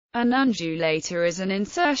An undulator is an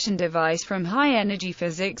insertion device from high-energy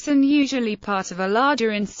physics and usually part of a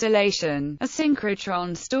larger installation, a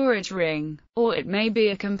synchrotron storage ring, or it may be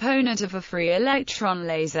a component of a free electron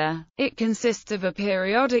laser. It consists of a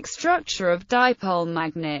periodic structure of dipole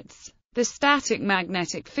magnets. The static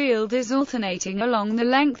magnetic field is alternating along the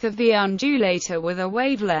length of the undulator with a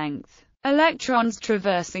wavelength. Electrons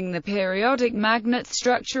traversing the periodic magnet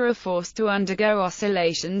structure are forced to undergo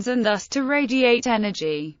oscillations and thus to radiate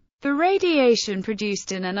energy. The radiation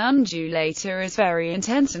produced in an undulator is very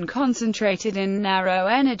intense and concentrated in narrow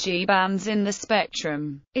energy bands in the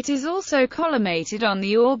spectrum. It is also collimated on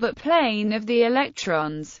the orbit plane of the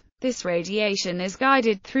electrons. This radiation is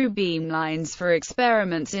guided through beamlines for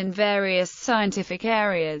experiments in various scientific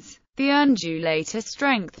areas. The undulator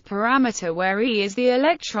strength parameter, where E is the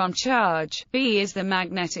electron charge, B is the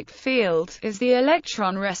magnetic field, is the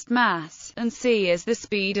electron rest mass, and C is the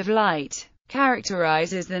speed of light,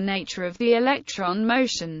 characterizes the nature of the electron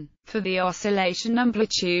motion. For the oscillation,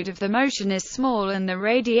 amplitude of the motion is small and the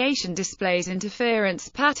radiation displays interference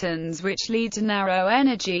patterns which lead to narrow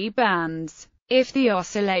energy bands. If the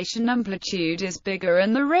oscillation amplitude is bigger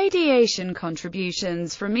and the radiation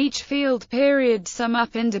contributions from each field period sum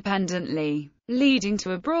up independently, leading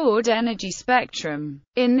to a broad energy spectrum.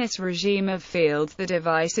 In this regime of fields, the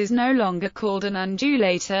device is no longer called an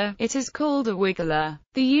undulator, it is called a wiggler.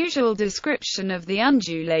 The usual description of the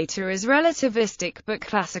undulator is relativistic but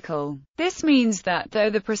classical. This means that though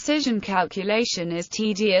the precision calculation is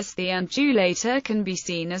tedious, the undulator can be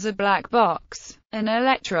seen as a black box. An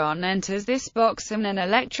electron enters this box and an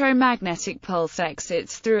electromagnetic pulse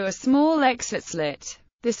exits through a small exit slit.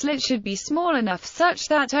 The slit should be small enough such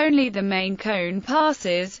that only the main cone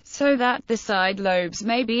passes, so that the side lobes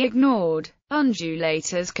may be ignored.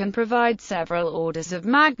 Undulators can provide several orders of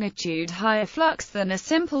magnitude higher flux than a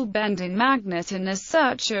simple bending magnet and as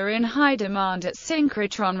such are in high demand at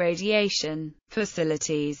synchrotron radiation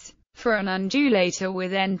facilities. For an undulator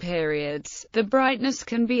with N periods, the brightness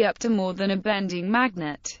can be up to more than a bending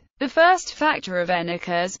magnet. The first factor of N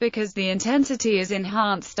occurs because the intensity is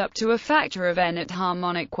enhanced up to a factor of N at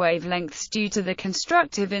harmonic wavelengths due to the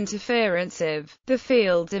constructive interference of the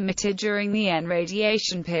fields emitted during the N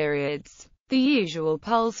radiation periods. The usual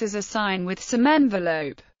pulse is a sine with some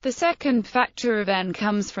envelope. The second factor of N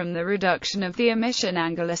comes from the reduction of the emission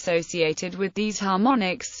angle associated with these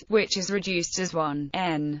harmonics, which is reduced as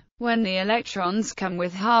 1n. When the electrons come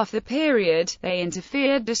with half the period, they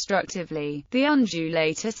interfere destructively. The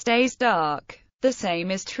undulator stays dark. The same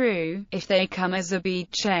is true if they come as a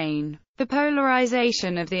bead chain. The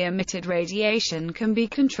polarization of the emitted radiation can be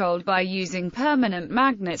controlled by using permanent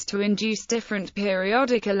magnets to induce different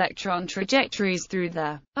periodic electron trajectories through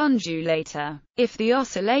the undulator. If the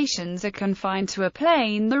oscillations are confined to a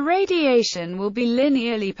plane, the radiation will be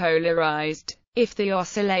linearly polarized. If the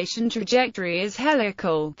oscillation trajectory is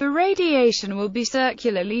helical, the radiation will be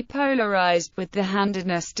circularly polarized, with the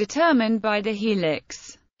handedness determined by the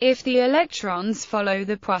helix. If the electrons follow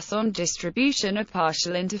the Poisson distribution, a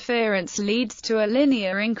partial interference leads to a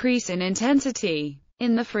linear increase in intensity.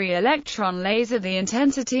 In the free electron laser, the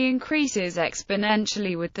intensity increases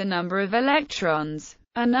exponentially with the number of electrons.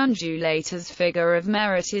 An undulator's figure of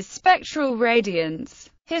merit is spectral radiance.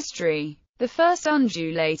 History. The first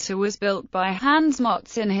undulator was built by Hans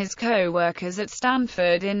Motz and his co-workers at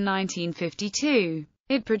Stanford in 1952.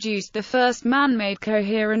 It produced the first man-made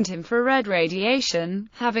coherent infrared radiation,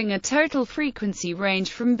 having a total frequency range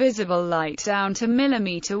from visible light down to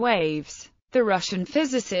millimeter waves. The Russian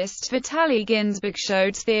physicist Vitaly Ginzburg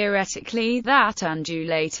showed theoretically that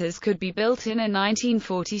undulators could be built in a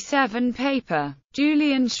 1947 paper.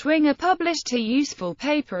 Julian Schwinger published a useful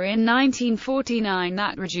paper in 1949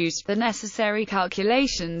 that reduced the necessary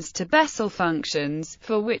calculations to Bessel functions,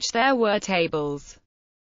 for which there were tables.